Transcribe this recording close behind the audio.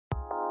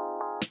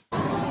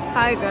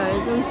Hi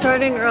guys, I'm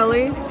starting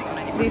early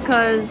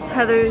because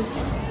Heather's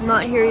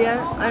not here yet.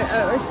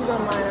 Or she's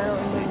online, I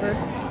don't remember.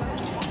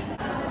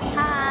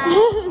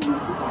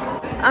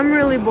 Hi. I'm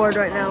really bored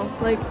right now.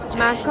 Like,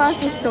 math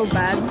class is so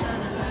bad.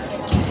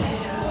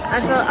 I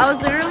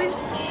was literally,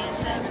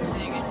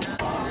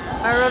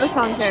 I wrote a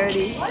song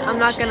parody. I'm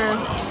not gonna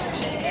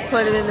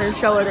put it in and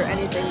show it or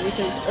anything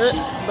because,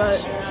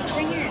 but.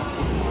 Sing it.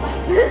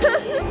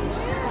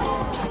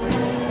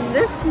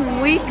 This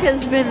week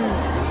has been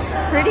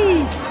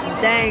pretty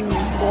dang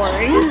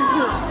boring.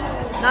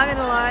 Not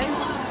gonna lie.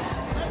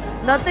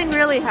 Nothing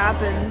really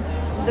happened.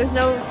 There's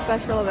no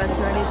special events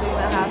or anything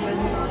that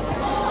happened.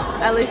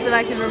 At least that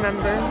I can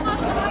remember. Oh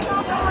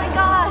my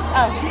gosh.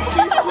 Oh,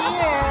 she's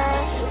here.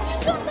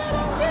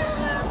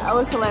 That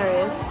was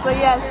hilarious. But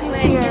yeah, she's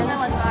here.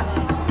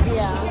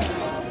 Yeah.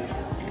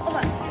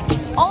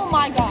 Oh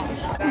my gosh.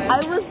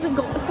 I was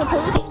supposed to,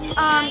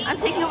 I'm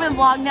taking over the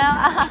vlog now.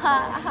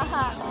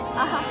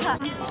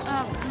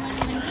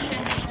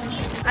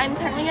 I'm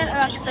currently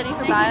gonna study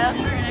for bio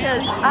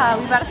because we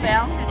about to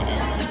fail.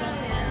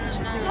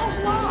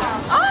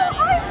 Oh,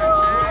 hi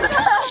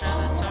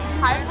vlog!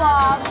 Hi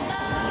vlog!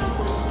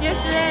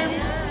 Yesterday,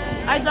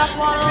 I duck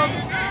waddled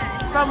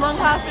from one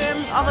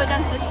classroom all the way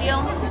down to the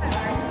steel.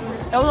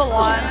 It was a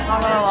lot,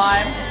 not gonna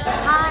lie.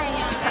 Hi.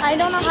 I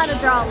don't know how to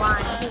draw a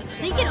line.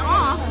 Take it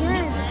off.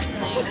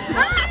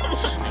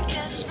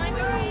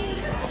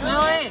 No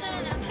way.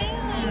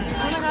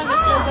 Oh my god,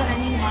 it's so good. I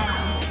need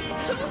mine.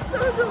 I'm so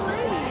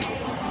delayed.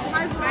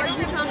 My vlog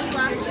just on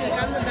last week.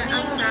 I'm the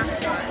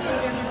mascot.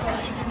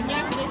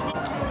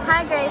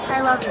 Hi Grace,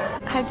 I love you.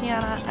 Hi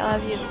Gianna, I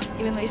love you.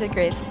 Even though you said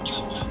Grace.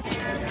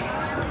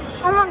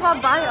 Oh my god,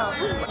 bio.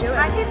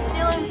 I keep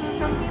stealing food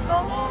from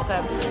people.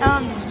 Okay.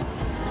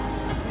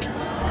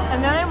 And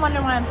then I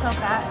wonder why I'm so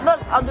fat.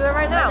 Look, I'll do it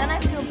right now. Then I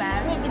feel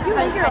bad. Wait, did you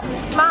make your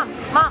Mom.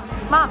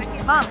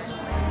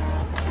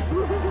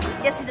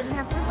 Yes, he doesn't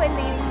have to play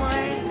me anymore.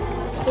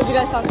 What'd you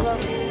guys talk about?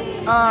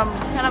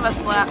 Kind of a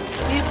slap.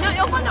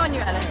 You'll find out when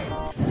you edit.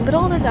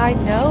 Little did I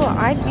know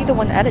I'd be the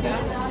one editing.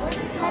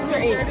 Your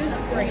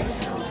 8th grade,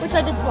 which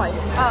I did twice.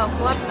 Oh,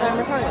 whoops. I'm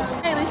retarded.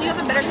 Hey, at least you have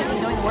a better chance of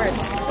knowing words.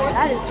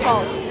 That is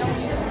false.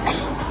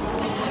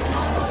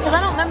 Because I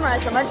don't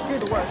memorize them, I just do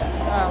the work.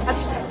 Oh.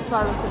 That's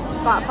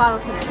final.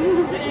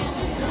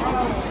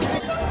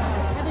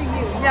 Heather,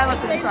 you. Yeah,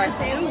 listen, sorry.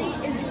 Family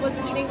was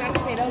eating mashed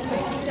potatoes, but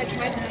she said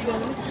try the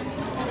spoon.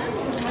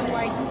 I'm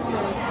like,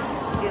 no,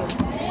 ew.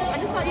 I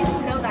just thought you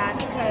should know that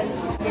because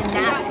You're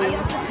nasty. I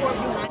support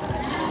you.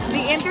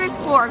 The answer is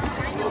fork.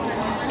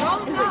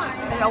 Wrong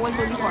time. It always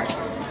will be fork.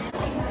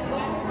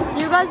 Do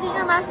you guys eat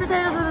your mashed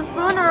potatoes with a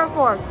spoon or a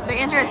fork? The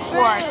answer is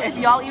fork. If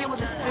y'all eat it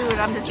with a spoon,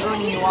 I'm just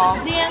owning you all.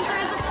 The answer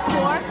is a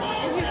fork.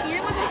 If you eat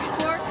it with a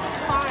fork,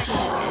 fine.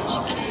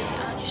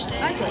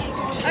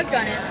 I've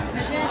done it.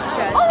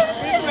 Oh, look at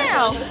this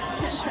now.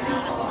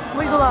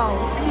 We glow.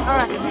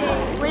 Alright.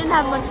 We didn't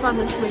have much fun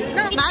this week.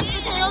 No. Mashed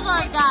potatoes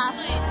are a gas.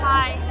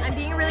 Hi, I'm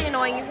being really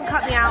annoying. You can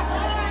cut me out.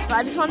 But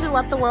I just wanted to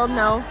let the world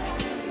know.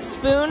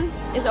 Spoon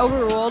is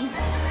overruled.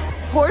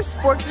 Poor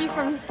Sporky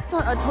from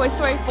Toy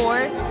Story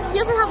 4. He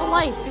doesn't have a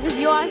life because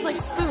he always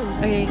likes spoon.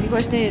 Okay, the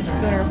question is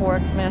spoon or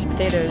fork for mashed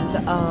potatoes.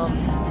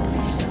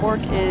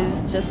 Fork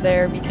is just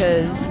there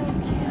because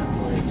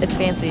it's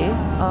fancy.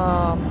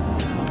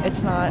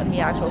 It's not the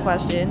actual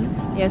question.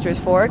 The answer is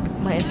fork.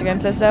 My Instagram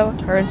says so.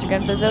 Her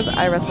Instagram says so.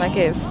 I rest my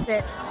case.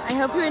 I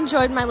hope you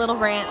enjoyed my little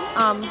rant.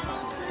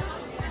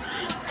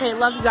 Okay,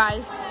 love you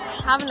guys.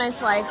 Have a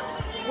nice life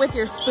with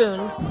your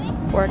spoons.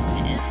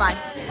 Forks. Bye.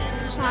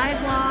 Hi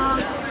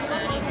vlog.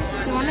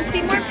 You want to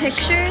see more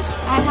pictures?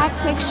 I have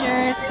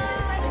pictures.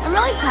 I'm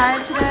really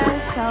tired today,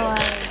 so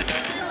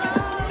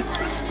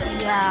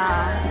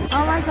yeah.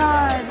 Oh my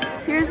god.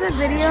 Here's a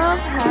video of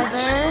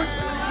Heather.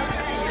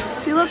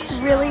 She looks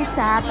really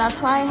sad.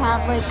 That's why I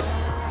have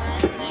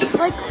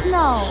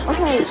no.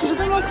 Okay, she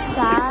doesn't look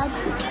sad.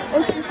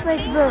 It's just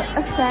like the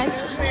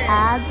effect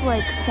adds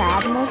like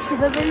sadness to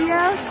the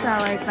video. So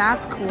like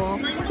that's cool.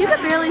 You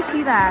could barely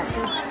see that.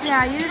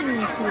 Yeah, you didn't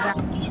even see that.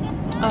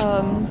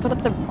 Put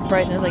up the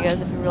brightness, I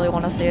guess, if you really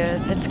want to see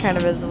it. It's kind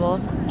of visible.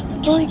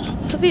 But like,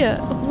 Sophia,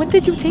 when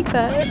did you take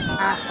that?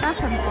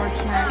 That's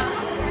unfortunate.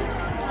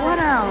 What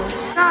else?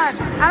 God,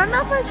 I don't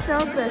know if I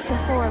showed this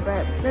before,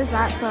 but there's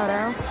that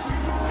photo.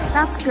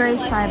 That's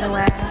Grace, by the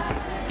way.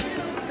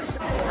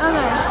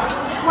 Okay,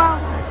 well,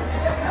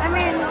 I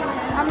mean,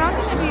 I'm not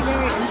going to be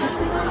very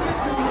interested in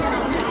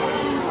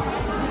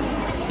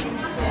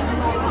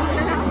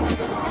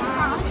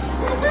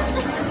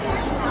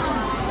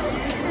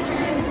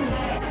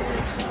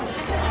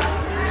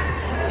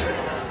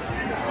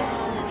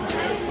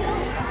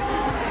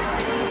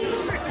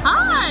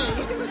Hi!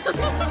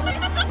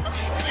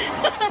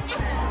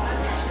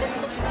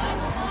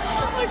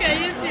 Okay,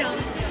 you chill.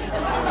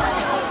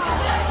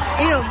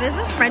 Ew, there's a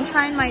french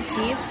fry in my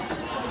teeth.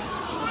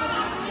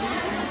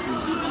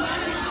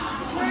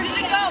 Where did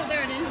it go?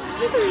 There it is.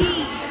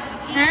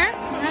 Huh?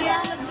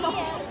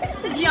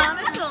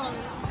 Gianna told me.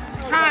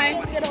 Hi.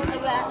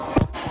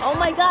 Oh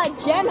my god,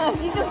 Jenna,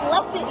 she just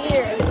left it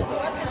here.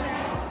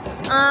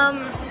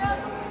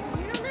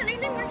 The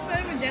nickname works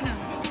better with Jenna.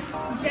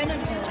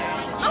 Genital.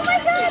 Oh my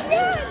god,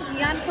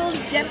 yeah!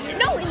 Genitals,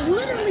 no, it's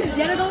literally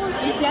genitals.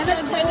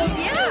 Genitals,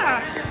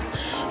 yeah.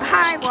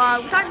 Hi,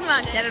 vlog. We're talking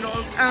about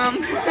genitals.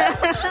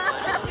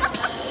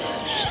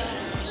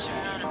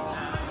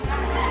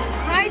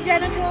 Hi,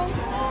 genitals.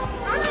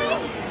 Hi.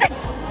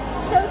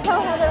 Don't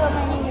tell Heather what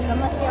my name is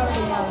unless she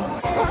already knows.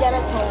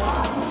 Genitals.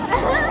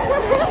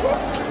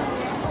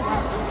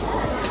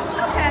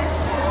 Okay.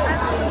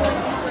 I'm also going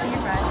to be stealing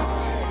your fries.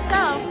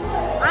 So,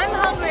 I'm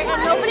hungry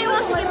and nobody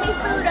wants to give me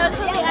food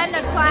until the end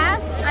of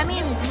class. I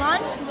mean,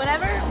 lunch,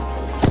 whatever.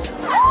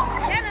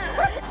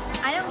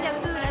 I don't get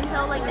food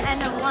until like the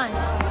end of lunch.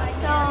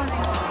 So,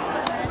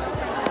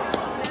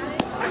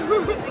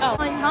 I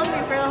was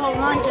hungry for the whole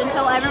lunch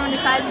until everyone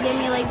decides to give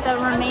me like the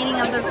remaining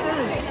of their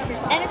food.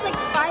 And it's like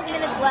 5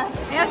 minutes left.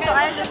 Yeah, so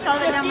I just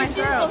shove it down my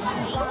throat.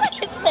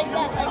 It's like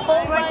that, like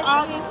whole Like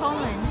Augie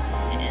Coleman.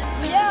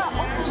 Yeah.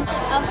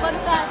 Fun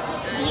fact,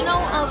 you know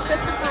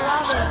Christopher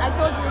Robin, I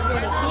told you this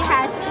already. He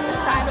had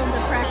suicidal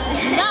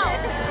depression. No!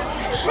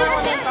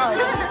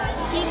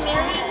 He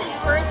married his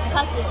first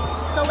cousin.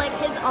 So like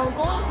his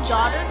uncle's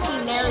daughter, he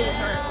married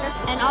her.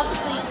 And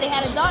obviously they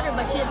had a daughter,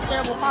 but she had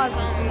cerebral palsy.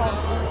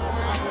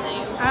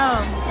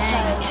 Oh,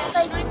 dang.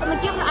 Like, I'm gonna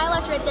give her an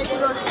eyelash right there, she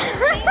goes.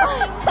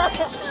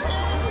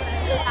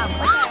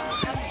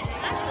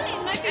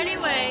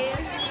 Anyway,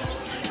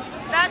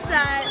 that's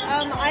that.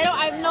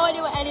 I have no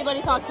idea what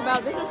anybody talked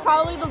about. This is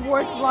probably the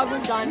worst vlog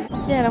we've done.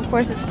 Yeah, and of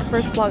course, it's the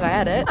first vlog I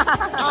edit.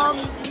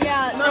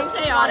 Yeah. Most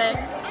chaotic.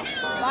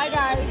 Bye,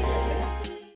 guys.